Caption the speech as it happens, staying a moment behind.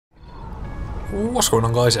What's going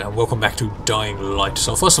on, guys, and welcome back to Dying Light.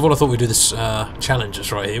 So first of all, I thought we'd do this challenge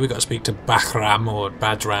just right here. We've got to speak to Bahram or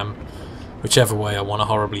Badram, whichever way I want to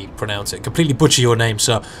horribly pronounce it. Completely butcher your name,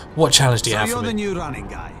 sir. What challenge do you have for me? So you're the new running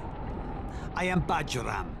guy. I am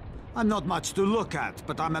Badram. I'm not much to look at,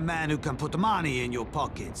 but I'm a man who can put money in your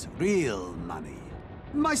pockets. Real money.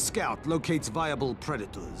 My scout locates viable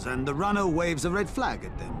predators, and the runner waves a red flag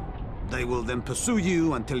at them. They will then pursue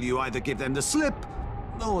you until you either give them the slip,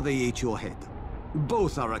 or they eat your head.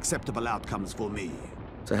 Both are acceptable outcomes for me.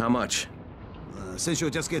 So how much? Since you're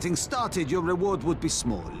just getting started, your reward would be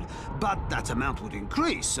small. But that amount would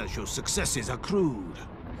increase as your successes accrued.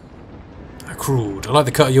 Accrued. I like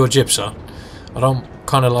the cut of your jib, sir. I don't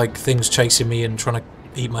kind of like things chasing me and trying to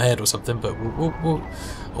eat my head or something, but we're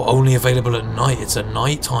only available at night. It's a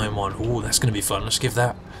nighttime one. Ooh, that's going to be fun. Let's give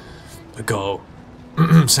that a go.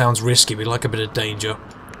 Sounds risky. We like a bit of danger.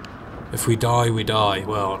 If we die, we die.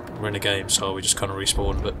 Well, we're in a game, so we just kind of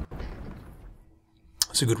respawn, but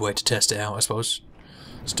it's a good way to test it out, I suppose.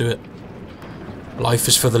 Let's do it. Life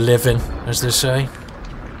is for the living, as they say.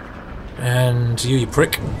 And you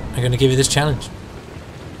prick, I'm going to give you this challenge.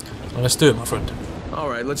 Well, let's do it, my friend.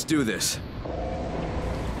 Alright, let's do this.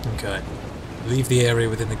 Okay. Leave the area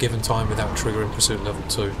within the given time without triggering pursuit level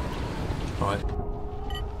 2. Right.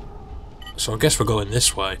 So I guess we're going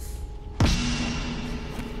this way.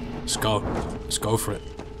 Let's go. Let's go for it.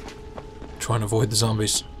 Try and avoid the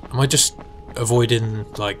zombies. Am I just avoiding,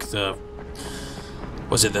 like, the...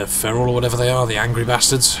 was it the feral or whatever they are? The angry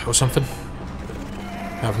bastards or something?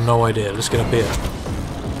 I have no idea. Let's get up here.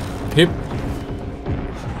 Yep.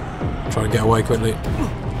 Try and get away quickly.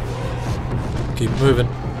 Keep moving.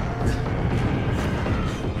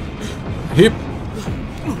 Yep.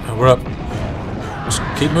 And we're up. Just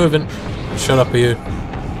keep moving. Shut up, you.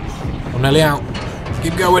 I'm nearly out.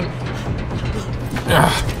 Keep going.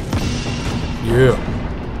 Ah. Yeah.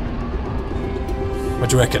 What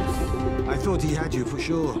do you reckon? I thought he had you for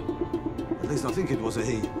sure. At least I think it was a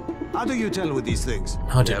he. How do you tell with these things?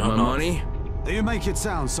 I do Have not my know. money? You make it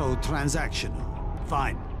sound so transactional.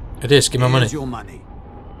 Fine. It is. Give me money. Here's your money.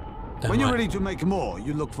 Damn When you're right. ready to make more,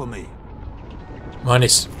 you look for me.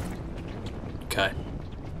 Minus. Okay.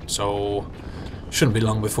 So, shouldn't be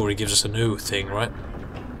long before he gives us a new thing, right?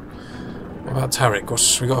 What about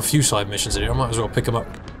Tarek? We got a few side missions in here. I might as well pick him up.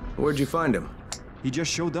 Where'd you find him? He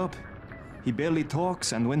just showed up. He barely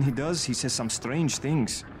talks, and when he does, he says some strange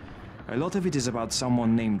things. A lot of it is about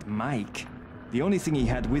someone named Mike. The only thing he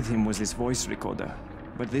had with him was this voice recorder.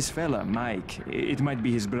 But this fella, Mike, it might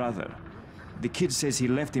be his brother. The kid says he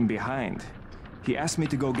left him behind. He asked me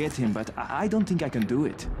to go get him, but I don't think I can do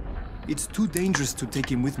it. It's too dangerous to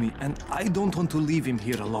take him with me, and I don't want to leave him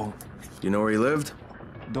here alone. Do you know where he lived?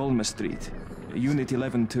 Dolma Street, Unit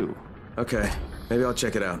 11-2. Okay, maybe I'll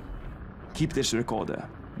check it out. Keep this recorder.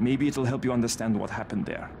 Maybe it'll help you understand what happened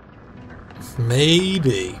there.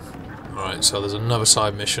 Maybe. Alright, so there's another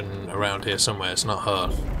side mission around here somewhere. It's not her.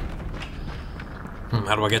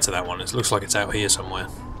 How do I get to that one? It looks like it's out here somewhere.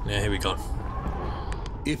 Yeah, here we go.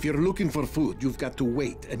 If you're looking for food, you've got to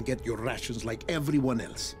wait and get your rations like everyone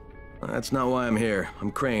else. That's not why I'm here. I'm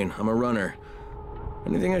Crane. I'm a runner.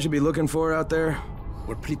 Anything I should be looking for out there?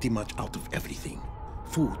 We're pretty much out of everything.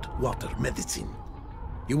 Food, water, medicine.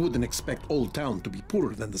 You wouldn't expect Old Town to be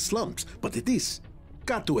poorer than the slums, but it is.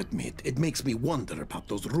 Got to admit, it makes me wonder about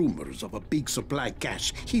those rumors of a big supply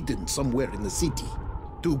cache hidden somewhere in the city.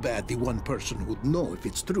 Too bad the one person who'd know if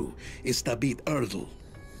it's true is Tabit Erdl.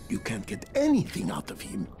 You can't get anything out of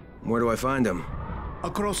him. Where do I find him?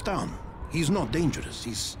 Across town. He's not dangerous,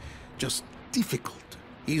 he's just difficult.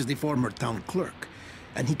 He's the former town clerk,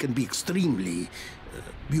 and he can be extremely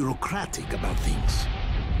bureaucratic about things.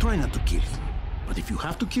 Try not to kill him, but if you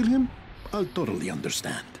have to kill him, I'll totally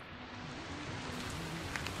understand.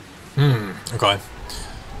 Okay.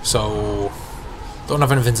 So, don't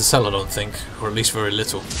have anything to sell, I don't think, or at least very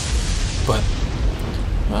little. But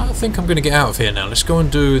I think I'm going to get out of here now. Let's go and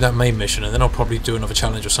do that main mission, and then I'll probably do another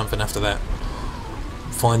challenge or something after that.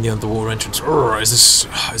 Find the underwater entrance. Urgh,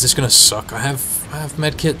 is this going to suck? I have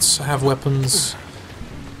medkits. I have weapons.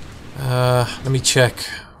 Let me check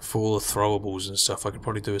for all the throwables and stuff. I could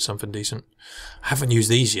probably do with something decent. I haven't used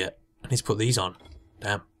these yet. I need to put these on.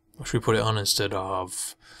 Damn. What should we put it on instead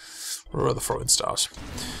of... Where are the throwing stars?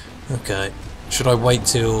 Okay. Should I wait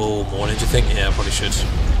till morning, do you think? Yeah, I probably should.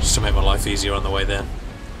 Just to make my life easier on the way there.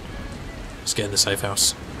 Let's get in the safe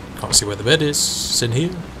house. Can't see where the bed is. It's in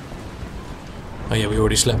here. Oh yeah, we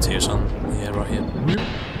already slept here, son. Yeah, right here.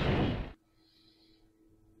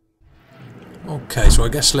 Okay, so I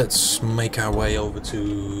guess let's make our way over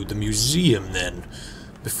to the museum then.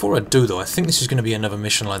 Before I do though, I think this is going to be another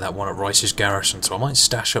mission like that one at Rice's Garrison, so I might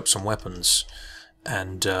stash up some weapons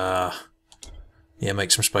and yeah,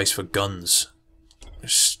 make some space for guns.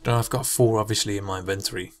 I've got 4 obviously in my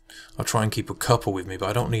inventory. I'll try and keep a couple with me, but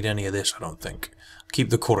I don't need any of this, I don't think. Keep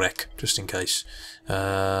the Korek, just in case.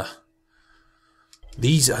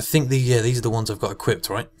 These, I think these are the ones I've got equipped,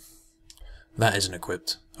 right? That isn't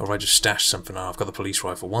equipped. Or I just stashed something. I've got the police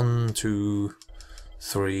rifle. 1, 2,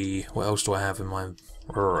 3. What else do I have in my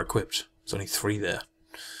equipped? There's only 3 there.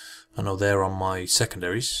 I know they're on my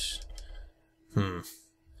secondaries.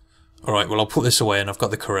 Alright, well I'll put this away and I've got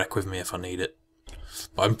the Korek with me if I need it.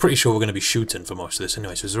 But I'm pretty sure we're going to be shooting for most of this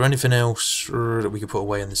anyway. So is there anything else that we could put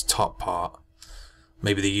away in this top part?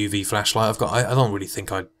 Maybe the UV flashlight I've got. I don't really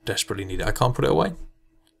think I desperately need it. I can't put it away.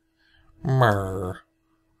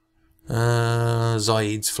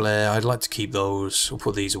 Zaid's flare. I'd like to keep those. We'll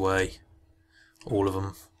put these away. All of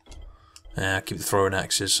them. Keep the throwing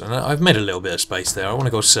axes. And I've made a little bit of space there. I want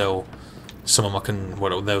to go sell some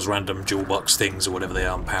of those random jewel box things or whatever they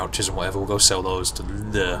are, and pouches and whatever. We'll go sell those to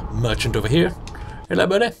the merchant over here. Hello,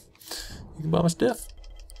 buddy. You can buy my stuff.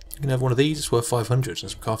 You can have one of these. It's worth 500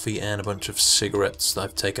 and some coffee and a bunch of cigarettes that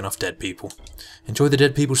I've taken off dead people. Enjoy the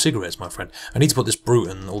dead people cigarettes, my friend. I need to put this brute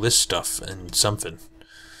and all this stuff in something.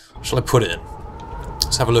 What shall I put it in?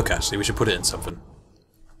 Let's have a look, actually. We should put it in something.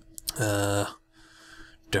 What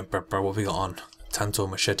have we got on? Tanto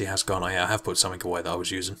machete has gone. Oh yeah, I have put something away that I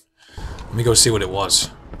was using. Let me go see what it was.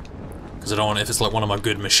 Because I don't want it if it's like one of my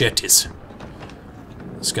good machetes.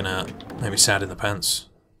 It's gonna make me sad in the pants.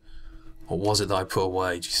 What was it that I put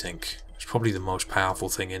away, do you think? It's probably the most powerful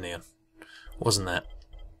thing in here. Wasn't that?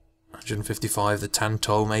 155, the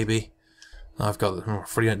Tanto maybe? I've got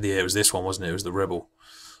it was this one, wasn't it? It was the Rebel.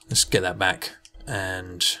 Let's get that back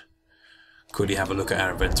and quickly have a look at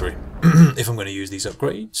our inventory. If I'm going to use these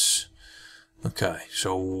upgrades. Okay,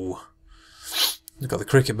 so I've got the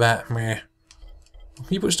cricket bat. Meh. Can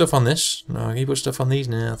you put stuff on this? No, can you put stuff on these?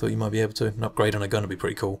 No, I thought you might be able to. An upgrade on a gun would be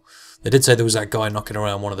pretty cool. They did say there was that guy knocking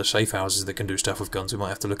around one of the safe houses that can do stuff with guns. We might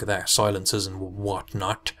have to look at that. Silencers and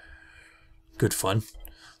whatnot. Good fun.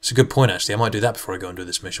 It's a good point, actually. I might do that before I go and do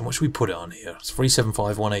this mission. What should we put it on here? It's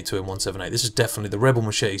 375, 182, and 178. This is definitely... The Rebel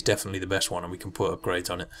Machete is definitely the best one, and we can put upgrades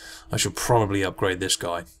on it. I should probably upgrade this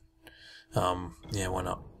guy. Yeah, why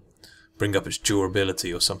not? Bring up its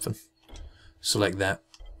durability or something. Select that.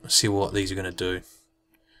 Let's see what these are going to do.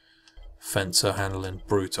 Fencer, handling,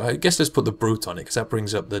 brute. I guess let's put the brute on it, because that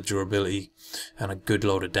brings up the durability and a good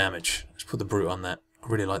load of damage. Let's put the brute on that. I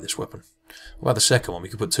really like this weapon. What about the second one? We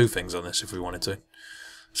could put 2 things on this if we wanted to.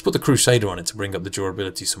 Let's put the Crusader on it to bring up the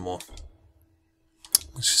durability some more.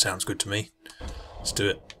 This sounds good to me. Let's do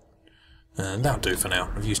it. And that'll do for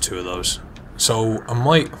now. I've used 2 of those. So, I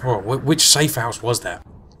might... Oh, which safe house was that?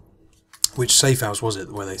 Which safe house was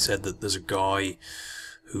it where they said that there's a guy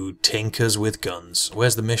who tinkers with guns?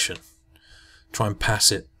 Where's the mission? Try and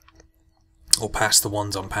pass it. Or pass the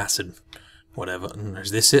ones I'm passing. Whatever.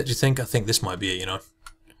 Is this it, do you think? I think this might be it, you know.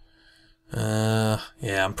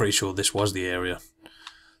 Yeah, I'm pretty sure this was the area.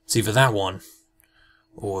 It's either that one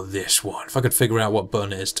or this one. If I could figure out what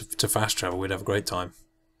button it is to fast travel, we'd have a great time.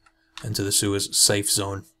 Enter the sewers safe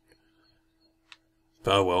zone.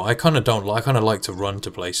 But oh well, I kind of don't. I kind of like to run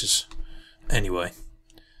to places. Anyway,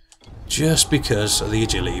 just because of the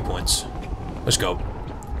agility points. Let's go.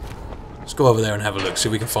 Let's go over there and have a look. See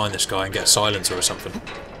if we can find this guy and get a silencer or something.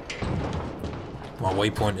 My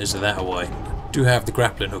waypoint is that away. I do have the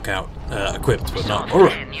grappling hook out equipped, but not.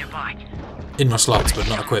 In my slots, but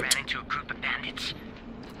not equipped. Into a group of bandits.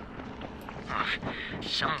 Oh,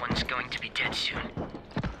 someone's going to be dead soon.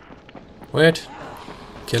 Weird.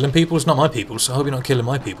 Killing people's not my people's, so I hope you're not killing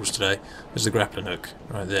my people's today. There's the grappling hook.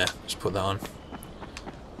 Right there. Let's put that on.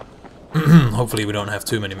 Hopefully we don't have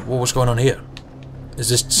too many. Well, what's going on here? Is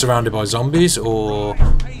this surrounded by zombies, or...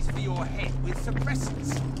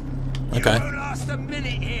 Okay.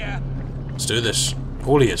 Let's do this.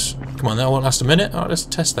 All ears. Come on, that won't last a minute. Alright, let's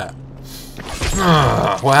test that.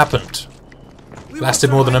 What happened? Lasted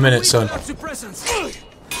more than a minute, son.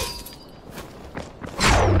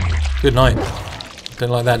 Good night.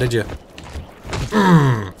 Didn't like that, did you?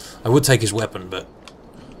 I would take his weapon, but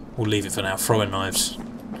we'll leave it for now. Throwing knives.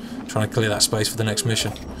 Trying to clear that space for the next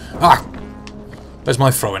mission. Ah! Where's my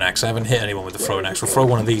throwing axe? I haven't hit anyone with the throwing axe. We'll throw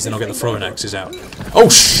one of these, then I'll get the throwing axes out. Oh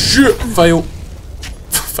shit! Fail.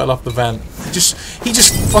 Fell off the van. He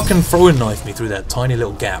just fucking throwing knifed me through that tiny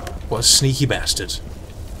little gap. What a sneaky bastard.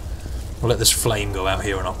 We'll let this flame go out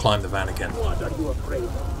here and I'll climb the van again.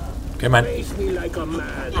 Okay, man. A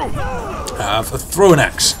throwing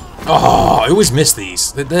axe. Oh, I always miss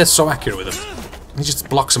these. They're so accurate with them. He just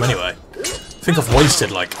blocks them anyway. think I've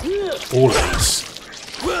wasted, like, all of these.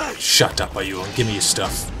 Shut up, are you, and give me your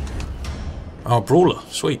stuff. Oh, brawler.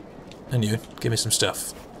 Sweet. And you, give me some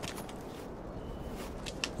stuff.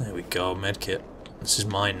 There we go, medkit. This is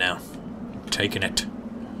mine now. Taking it.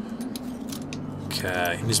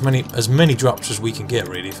 Okay, and as many drops as we can get,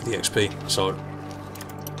 really, for the XP. So,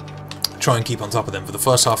 try and keep on top of them. For the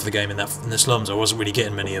first half of the game in the slums, I wasn't really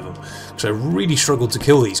getting many of them. Because I really struggled to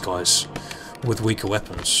kill these guys with weaker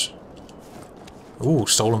weapons. Ooh,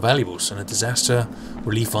 stolen valuables and a disaster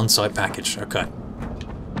relief on-site package. Okay.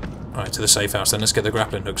 Alright, to the safe house then. Let's get the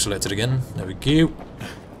grappling hook selected again. There we go.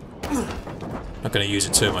 Not going to use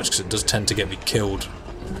it too much because it does tend to get me killed.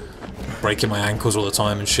 Breaking my ankles all the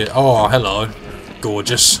time and shit. Oh, hello.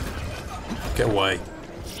 Gorgeous. Get away.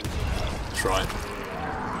 That's right.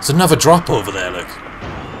 There's another drop over there, look.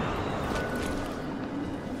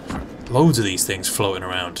 Loads of these things floating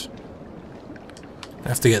around. I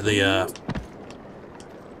have to get the,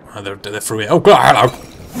 oh, they're through here. Oh, God, hello!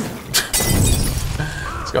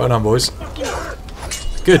 What's going on, boys?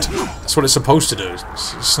 Good. That's what it's supposed to do.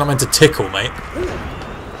 It's not meant to tickle, mate.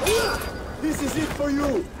 This is it for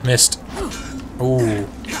you. Missed. Ooh.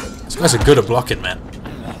 These guys are good at blocking, man.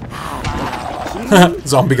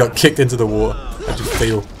 Zombie got kicked into the water. I just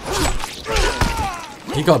feel.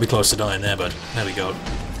 You gotta be close to dying there, bud. There we go.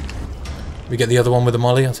 We get the other one with the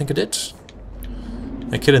molly? I think I did.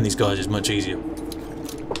 Yeah, killing these guys is much easier.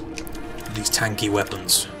 These tanky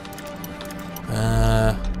weapons.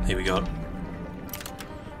 Here we go.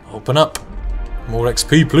 Open up. More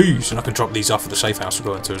XP, please. And I can drop these off at the safe house we're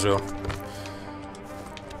going to as well.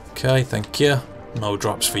 Okay, thank you. No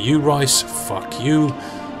drops for you, Rice. Fuck you.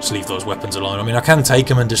 Just leave those weapons alone. I mean, I can take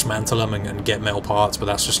them and dismantle them and get metal parts, but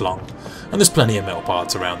that's just long. And there's plenty of metal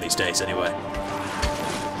parts around these days anyway.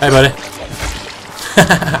 Hey, buddy.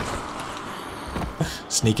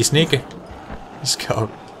 Sneaky, sneaky. Let's go.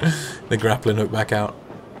 The grappling hook back out.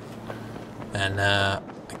 And, I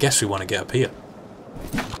guess we want to get up here.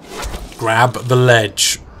 Grab the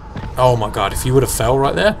ledge. Oh my god, if you would have fell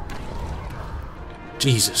right there.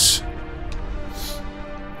 Jesus.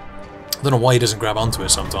 I don't know why he doesn't grab onto it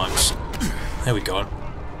sometimes. There we go.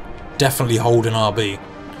 Definitely hold an RB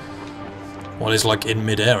while he's like in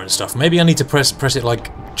mid-air and stuff. Maybe I need to press it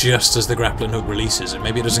like just as the grappling hook releases, and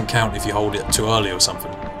maybe it doesn't count if you hold it too early or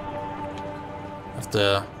something. Have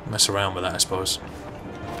to mess around with that, I suppose.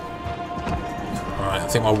 Alright, I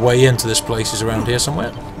think my way into this place is around here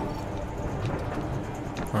somewhere.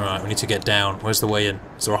 Alright, we need to get down. Where's the way in?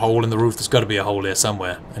 Is there a hole in the roof? There's got to be a hole here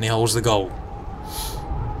somewhere. Any hole's the goal.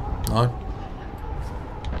 No?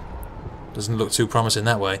 Doesn't look too promising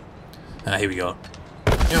that way. Ah, here we go.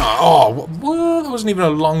 Oh, what? That wasn't even a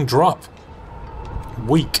long drop.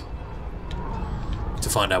 Weak. To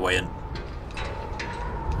find our way in.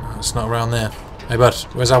 It's not around there. Hey bud,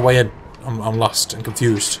 where's our way in? I'm lost and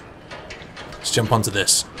confused. Let's jump onto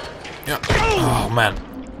this. Yeah. Oh man.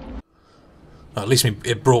 At least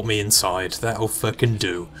it brought me inside. That'll fucking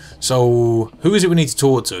do. So, who is it we need to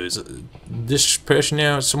talk to? Is it this person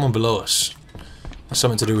here? Or someone below us? That's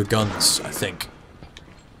something to do with guns, I think.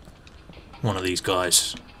 One of these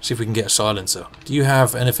guys. See if we can get a silencer. Do you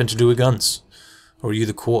have anything to do with guns? Or are you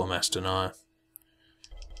the quartermaster? No.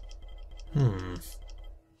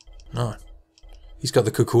 No. He's got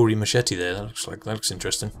the Kukuri machete there. That looks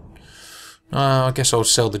interesting. I guess I'll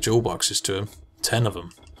sell the jewel boxes to him. 10 of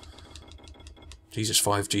them. Jesus,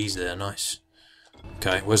 5 Gs there, nice.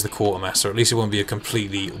 Okay, where's the quartermaster? At least it won't be a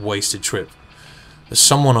completely wasted trip. There's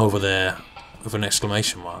someone over there with an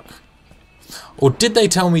exclamation mark. Or did they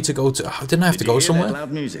tell me to go to... didn't I have to go somewhere? That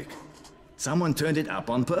loud music? Someone turned it up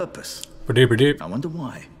on purpose. Ba-doop-ba-doop. I wonder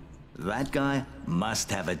why. That guy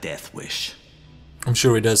must have a death wish. I'm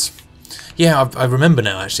sure he does. Yeah, I remember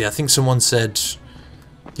now, actually. I think someone said...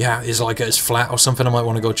 Yeah, it's like it's flat or something. I might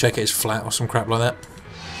want to go check it. It's flat or some crap like that.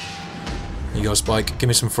 Here you go, Spike. Give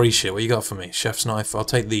me some free shit. What you got for me? Chef's knife. I'll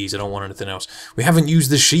take these. I don't want anything else. We haven't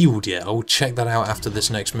used the shield yet. I'll check that out after this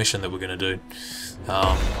next mission that we're going to do.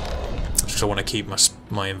 Just I want to keep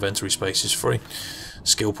my inventory spaces free.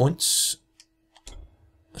 Skill points.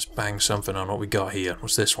 Let's bang something on what we got here.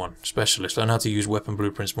 What's this one? Specialist. Learn how to use weapon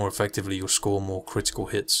blueprints more effectively. You'll score more critical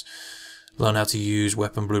hits. Learn how to use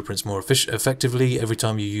weapon blueprints more effectively. Every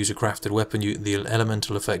time you use a crafted weapon, the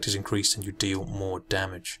elemental effect is increased and you deal more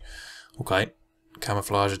damage. Okay,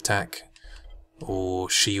 camouflage attack or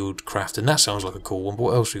shield crafting. That sounds like a cool one. But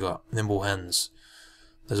what else we got? Nimble hands.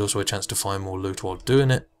 There's also a chance to find more loot while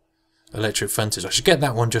doing it. Electric fences. I should get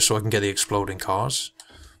that one just so I can get the exploding cars.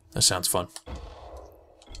 That sounds fun.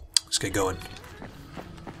 Let's get going.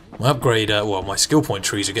 My upgrade, well, my skill point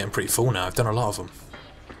trees are getting pretty full now. I've done a lot of them.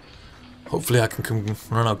 Hopefully I can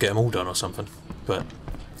get them all done or something. But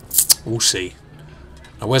we'll see.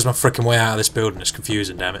 Now where's my frickin' way out of this building? It's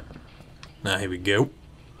confusing, damn it. Now here we go.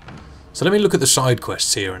 So let me look at the side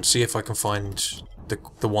quests here and see if I can find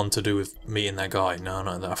the one to do with meeting that guy. No,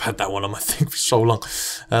 I've had that one on my thing for so long.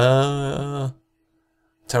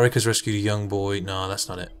 Tarek has rescued a young boy. No, that's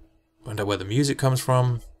not it. Wonder where the music comes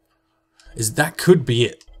from. That could be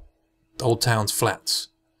it. Old Town's flats.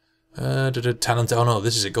 Talent. Oh no,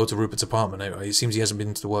 this is it. Go to Rupert's apartment. It seems he hasn't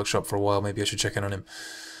been to the workshop for a while. Maybe I should check in on him.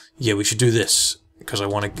 Yeah, we should do this because I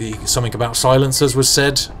want to. Something about silencers was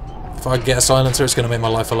said. If I get a silencer, it's going to make my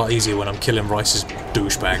life a lot easier when I'm killing Rice's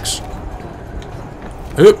douchebags.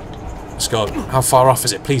 Oop! Let's go. How far off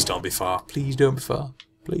is it? Please don't be far. Please don't be far.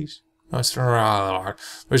 Please. There's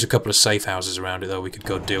a couple of safe houses around it though we could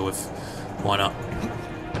go deal with. Why not?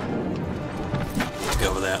 Get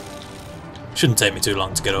over there. Shouldn't take me too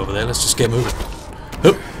long to get over there. Let's just get moving.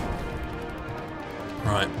 Oop!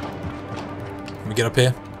 Right. Can we get up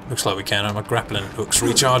here? Looks like we can. My grappling hook's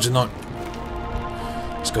recharging though.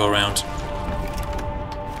 Let's go around.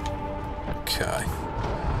 Okay.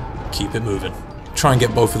 Keep it moving. Try and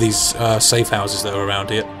get both of these safe houses that are around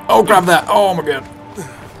here. Oh, grab that! Oh my god!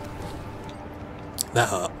 That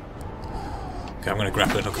hurt. Okay, I'm going to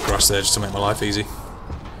grappling hook across there just to make my life easy.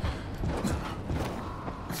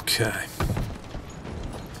 Okay.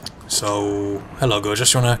 So, hello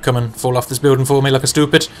gorgeous, you want to come and fall off this building for me like a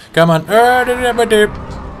stupid? Come on.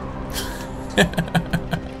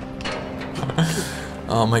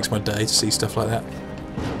 Oh, it makes my day to see stuff like that.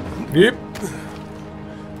 Yep.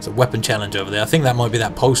 It's a weapon challenge over there. I think that might be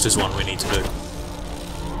that posters one we need to do.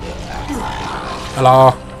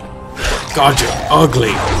 Hello. God, you're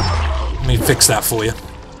ugly. Let me fix that for you.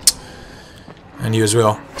 And you as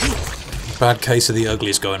well. Bad case of the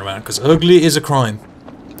uglies going around, because ugly is a crime.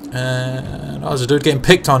 And there's a dude getting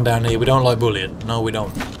picked on down here. We don't like bullying. No, we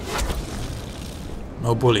don't.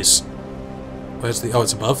 No bullies. Where's the... Oh,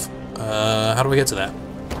 it's above. How do we get to that?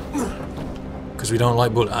 Because we don't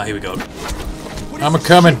like bullying. Ah, here we go. I'm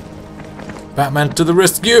a-coming. Batman to the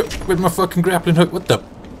rescue with my fucking grappling hook. What the...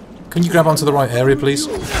 Can you grab onto the right area, please?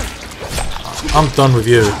 I'm done with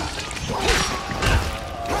you.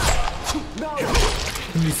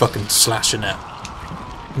 You fucking slashing that.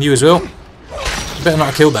 And you as well. You better not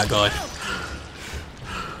have killed that guy.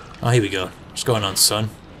 Oh, here we go. What's going on,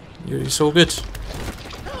 son? It's all good.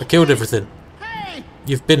 I killed everything.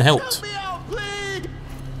 You've been helped.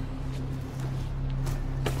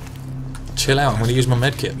 Chill out. I'm going to use my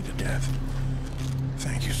medkit.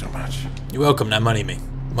 Thank you so much. You're welcome. Now money me.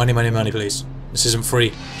 Money, money, money, please. This isn't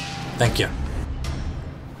free. Thank you.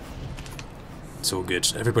 It's all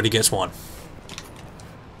good. Everybody gets one.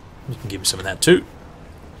 You can give me some of that too.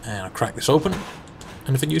 And I'll crack this open.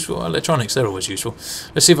 Anything useful? Electronics, they're always useful.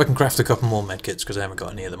 Let's see if I can craft a couple more medkits, because I haven't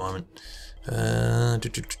got any at the moment. There we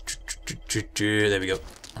go.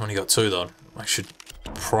 I've only got 2 though. I should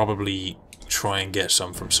probably try and get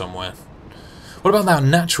some from somewhere. What about that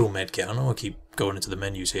natural medkit? I know I keep going into the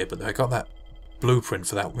menus here, but I got that blueprint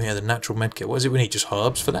for that. Yeah, the natural medkit. What is it we need? Just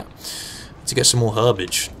herbs for that? To get some more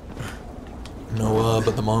herbage. No herb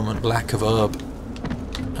at the moment. Lack of herb.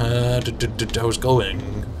 I was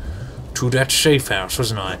going to that safe house,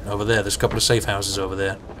 wasn't I? Over there. There's a couple of safe houses over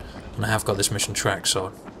there. And I have got this mission track,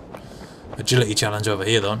 so... Agility challenge over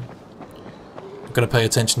here, though. I'm going to pay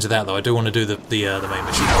attention to that, though. I do want to do the main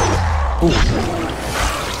mission. Ooh.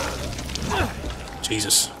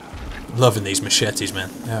 Jesus. Loving these machetes, man.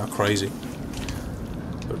 They are crazy.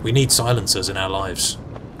 But we need silencers in our lives.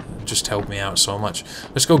 Just help me out so much.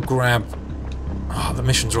 Let's go grab... Oh, the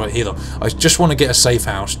mission's right here, though. I just want to get a safe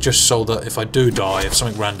house, just so that if I do die, if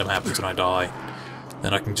something random happens and I die,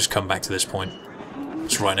 then I can just come back to this point.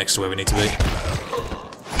 It's right next to where we need to be.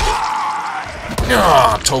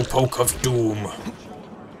 Ah, toe poke of doom.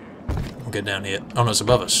 We'll get down here. Oh no, it's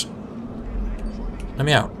above us. Let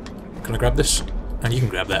me out. Can I grab this? And you can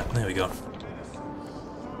grab that. There we go.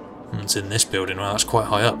 It's in this building. Well, that's quite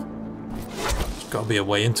high up. There's got to be a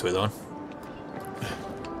way into it, though.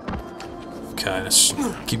 Okay, let's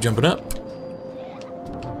keep jumping up.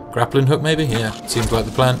 Grappling hook, maybe? Yeah, seems like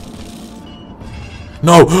the plan.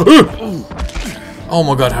 No! Oh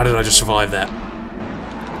my god, how did I just survive that?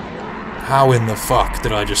 How in the fuck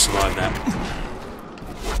did I just survive that?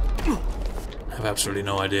 I have absolutely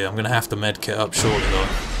no idea. I'm going to have to medkit up shortly, though.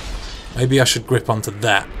 Maybe I should grip onto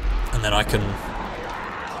that, and then I can...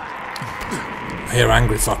 I hear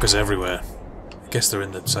angry fuckers everywhere. I guess they're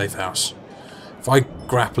in the safe house. If I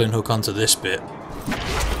grappling hook onto this bit...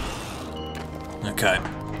 Okay.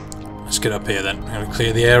 Let's get up here then. I'm going to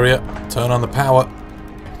clear the area. Turn on the power.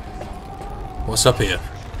 What's up here?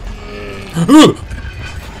 Oh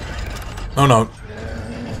no.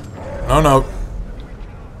 Oh no.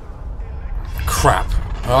 Crap.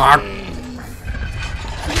 Ah.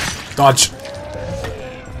 Dodge.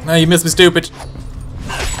 No, you missed me, stupid.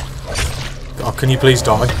 Oh, can you please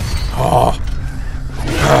die? Oh.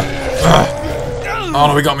 Oh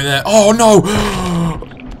no, he got me there. Oh no!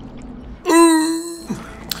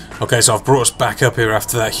 Okay, so I've brought us back up here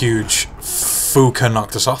after that huge Fuka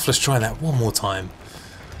knocked us off. Let's try that one more time.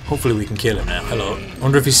 Hopefully we can kill him now. Hello. I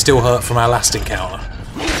wonder if he's still hurt from our last encounter.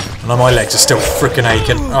 And my legs are still freaking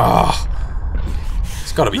aching. Ah.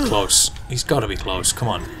 He's got to be close. He's got to be close. Come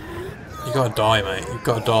on. You gotta die, mate. You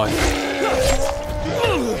gotta die.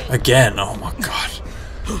 Again. Oh my god.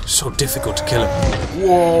 So difficult to kill him.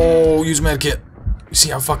 Whoa. Use medkit. You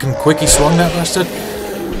see how fucking quick he swung that bastard?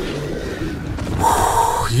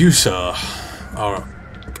 You, sir, are an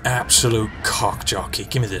absolute cock jockey.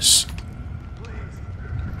 Give me this.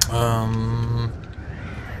 We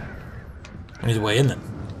need a way in then.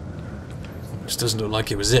 This doesn't look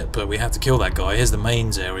like it was it, but we have to kill that guy. Here's the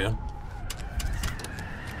mains area.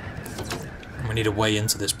 And we need a way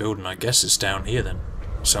into this building. I guess it's down here then,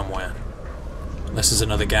 somewhere. Unless there's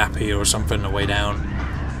another gap here or something, a way down.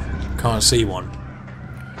 Can't see one.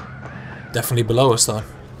 Definitely below us though.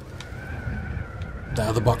 That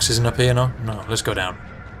other box isn't up here, no? No, let's go down.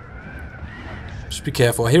 Just be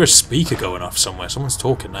careful. I hear a speaker going off somewhere. Someone's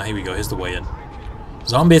talking. Now, here we go. Here's the way in.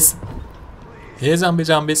 Zombies! Here,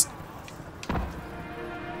 zombies.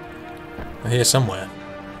 I hear somewhere.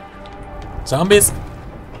 Zombies!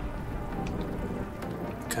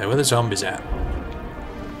 Okay, where are the zombies at?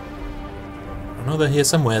 I know they're here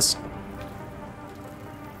somewheres.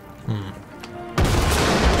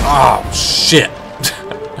 Oh, shit!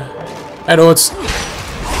 Hey, dudes!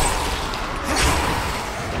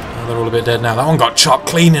 Oh, they're all a bit dead now. That one got chopped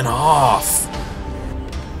clean in half!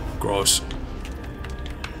 Gross.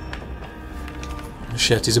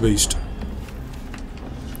 Shit, he's a beast.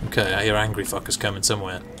 Okay, I hear angry fuckers coming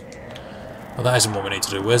somewhere. Well, that isn't what we need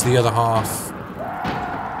to do. Where's the other half?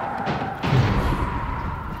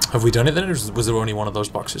 Have we done it then, or was there only one of those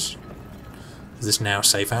boxes? Is this now a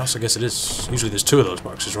safe house? I guess it is. Usually there's two of those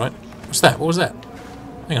boxes, right? What's that? What was that?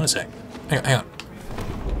 Hang on a sec. Hang on.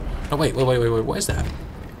 Oh, wait. What is that?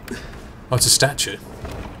 Oh, it's a statue.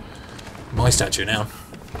 My statue now.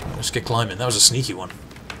 Let's get climbing. That was a sneaky one.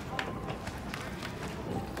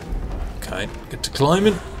 Okay, get to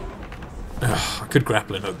climbing. Ugh, I could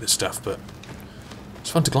grapple and hook this stuff, but it's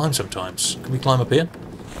fun to climb sometimes. Can we climb up here?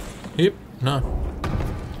 Yep. No.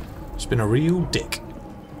 It's been a real dick.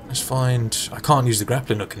 Let's find... I can't use the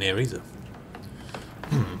grappling hook in here either.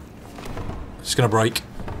 It's gonna break.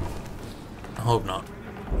 I hope not.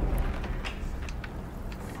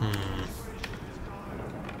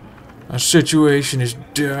 Our situation is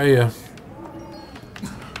dire.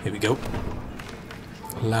 Here we go.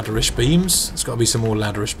 Ladderish beams. There's got to be some more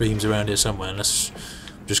ladderish beams around here somewhere. Unless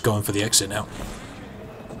I'm just going for the exit now.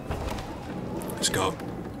 Let's go.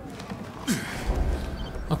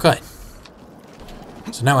 Okay.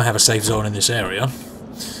 So now I have a safe zone in this area.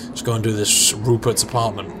 Let's go and do this Rupert's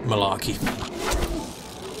apartment malarkey.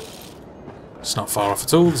 It's not far off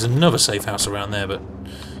at all. There's another safe house around there, but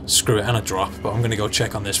screw it, and a drop. But I'm going to go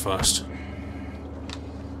check on this first.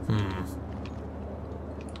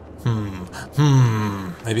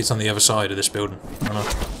 Maybe it's on the other side of this building. I don't know.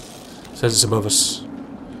 It says it's above us.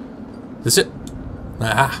 Is it?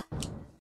 Aha!